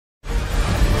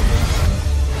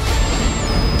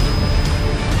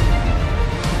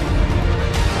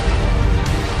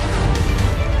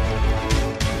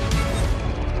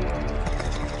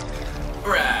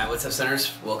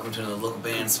listeners? Welcome to another local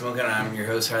band, Smokeout. I'm your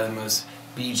host, Harley Most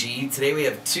BG. Today we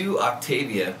have two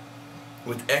Octavia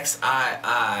with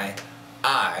Xiii,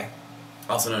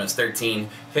 also known as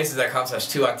 13.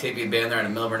 Facebook.com/2 Octavia band. They're out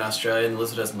of Melbourne, Australia, and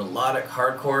listed as melodic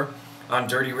hardcore on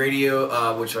Dirty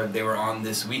Radio, which they were on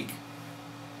this week.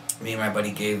 Me and my buddy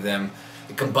gave them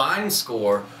a combined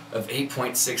score of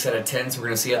 8.6 out of 10, so we're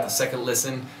going to see at the second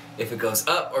listen if it goes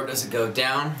up or does it go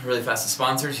down. Really fast, the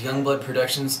sponsors: Youngblood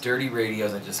Productions, Dirty Radio,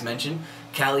 as I just mentioned,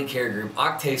 Cali Care Group,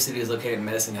 Octave Studios located in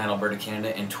Medicine Hat, Alberta,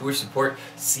 Canada, and tour support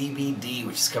CBD,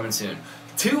 which is coming soon.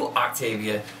 Two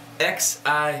Octavia,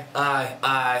 Xiii,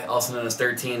 also known as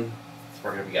 13.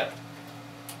 That's what we got.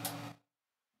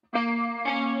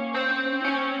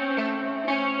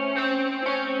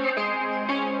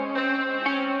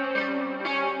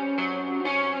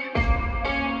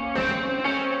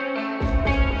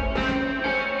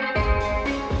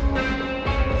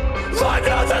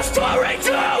 Another story to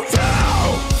tell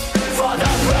for the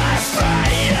past 3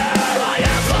 years. I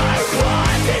have learned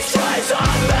what destroys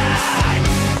on me.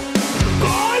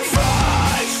 My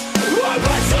face, I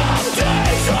put some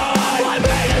days on. I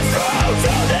made it through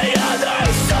to the other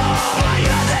side. I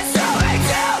have the story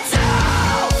to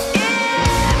tell. If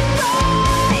I had followed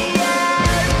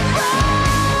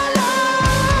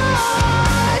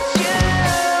you,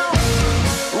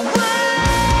 would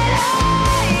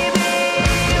I be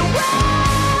welcome?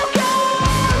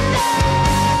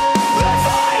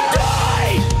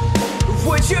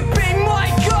 Would you be my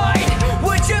guide?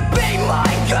 Would you be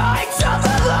my guide to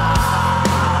the light?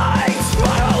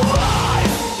 My whole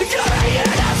life,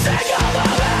 carrying a single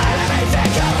moment.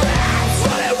 Everything collapsed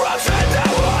when it rocks in the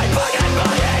wood. Bugging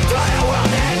my entire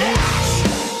world in ash.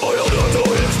 I don't know to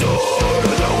install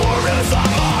the warriors on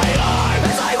my arm.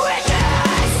 As I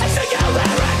witness a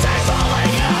singularity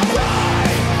falling apart.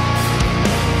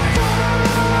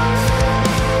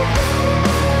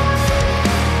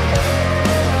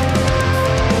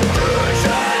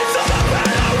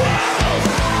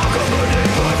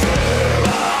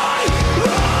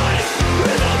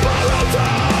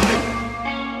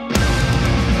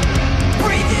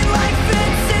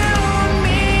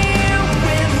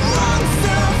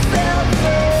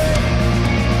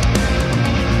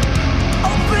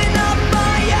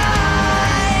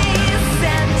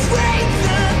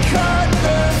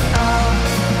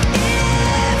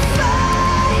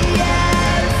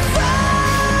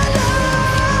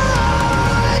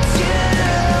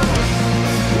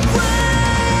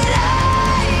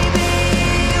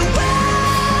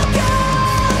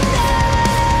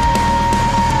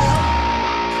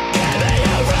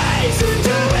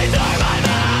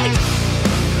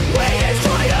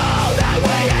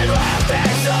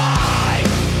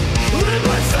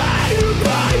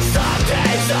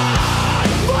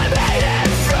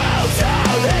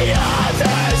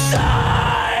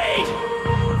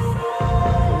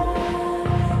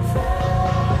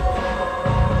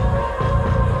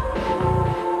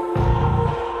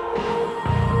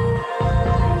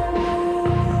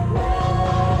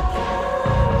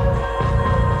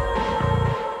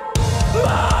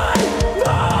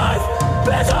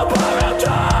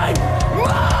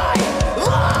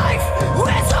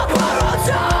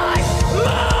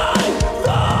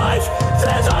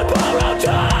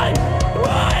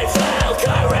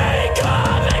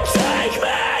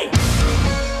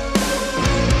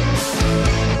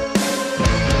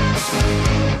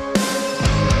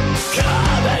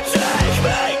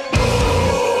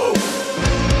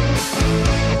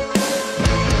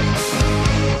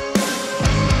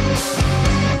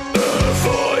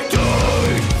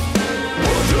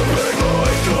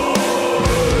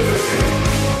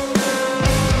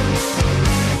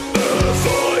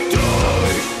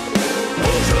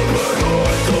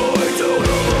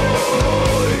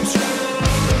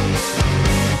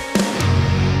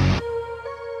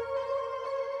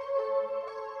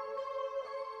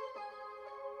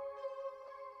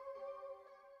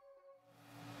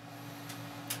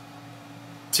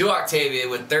 Two Octavia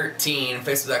with 13.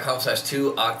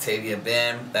 Facebook.com/2 Octavia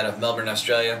band out of Melbourne,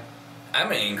 Australia. I'm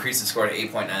going to increase the score to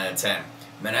 8.9 out of 10.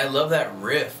 Man, I love that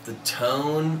riff. The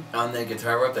tone on the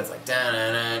guitar riff that's like da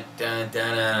da da da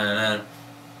da da da.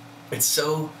 It's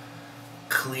so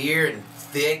clear and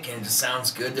thick and it just sounds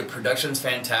good. The production's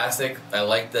fantastic. I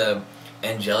like the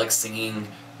angelic singing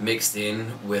mixed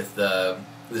in with the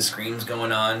screams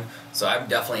going on. So I'm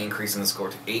definitely increasing the score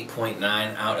to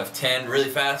 8.9 out of 10. Really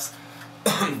fast.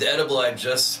 The edible I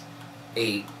just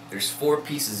ate, there's 4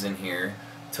 pieces in here,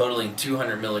 totaling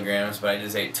 200 milligrams, but I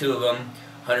just ate 2 of them,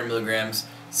 100 milligrams.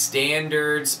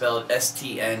 Standard, spelled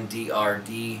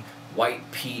STNDRD,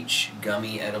 white peach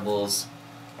gummy edibles.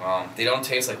 They don't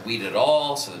taste like weed at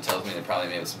all, so that tells me they're probably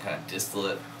made with some kind of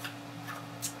distillate.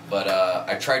 But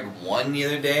I tried one the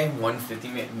other day,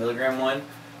 150 milligram one,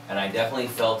 and I definitely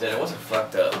felt it. It wasn't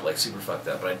fucked up, like super fucked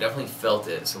up, but I definitely felt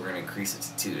it, so we're going to increase it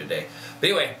to 2 today. But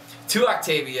anyway, 2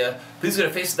 Octavia. Please go to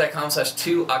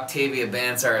facebook.com/2Octavia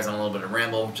band. Sorry, I was on a little bit of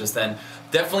ramble just then.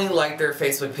 Definitely like their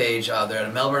Facebook page. They're out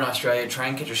of Melbourne, Australia. Try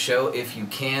and catch a show if you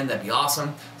can. That'd be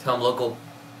awesome. Tell them local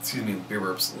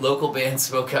band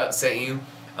Smokeout sent you.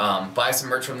 Buy some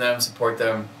merch from them, support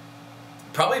them.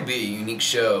 Probably be a unique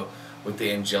show with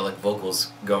the angelic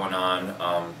vocals going on,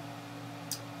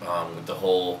 with the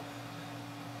whole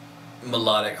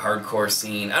melodic hardcore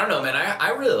scene. I don't know, man. I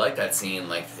really like that scene.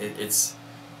 Like it's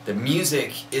the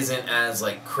music isn't as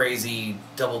like crazy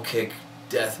double kick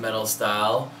death metal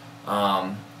style,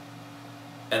 and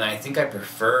I think I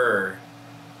prefer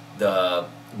the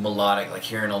melodic, like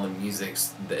hearing all the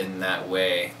musics in that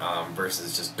way,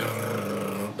 versus just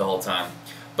the whole time.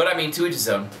 But I mean, to each his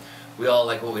own. We all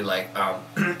like what we like.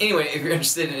 Anyway, if you're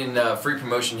interested in free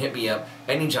promotion, hit me up.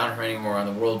 Any genre from anywhere around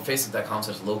the world.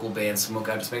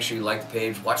 Facebook.com/localbandsmokeout. Just make sure you like the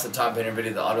page. Watch the top banner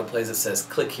video that auto plays that says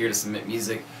click here to submit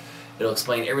music. It'll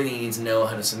explain everything you need to know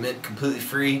how to submit completely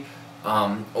free,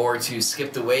 or to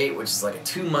skip the wait, which is like a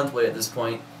 2-month wait at this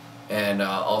point. And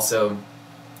also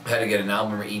how to get an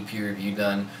album or EP review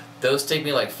done. Those take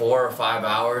me like 4 or 5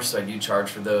 hours, so I do charge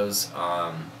for those.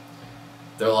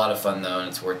 They're a lot of fun though, and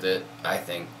it's worth it, I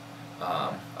think.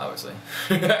 Obviously.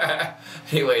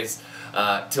 Anyways,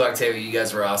 to Octavia, you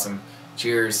guys were awesome.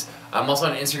 Cheers. I'm also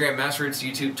on Instagram, Masterroots,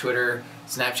 YouTube, Twitter,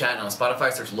 Snapchat, and on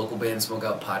Spotify. Search Local Band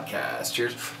Smokeout Podcast.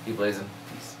 Cheers. Keep blazing.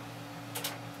 Peace.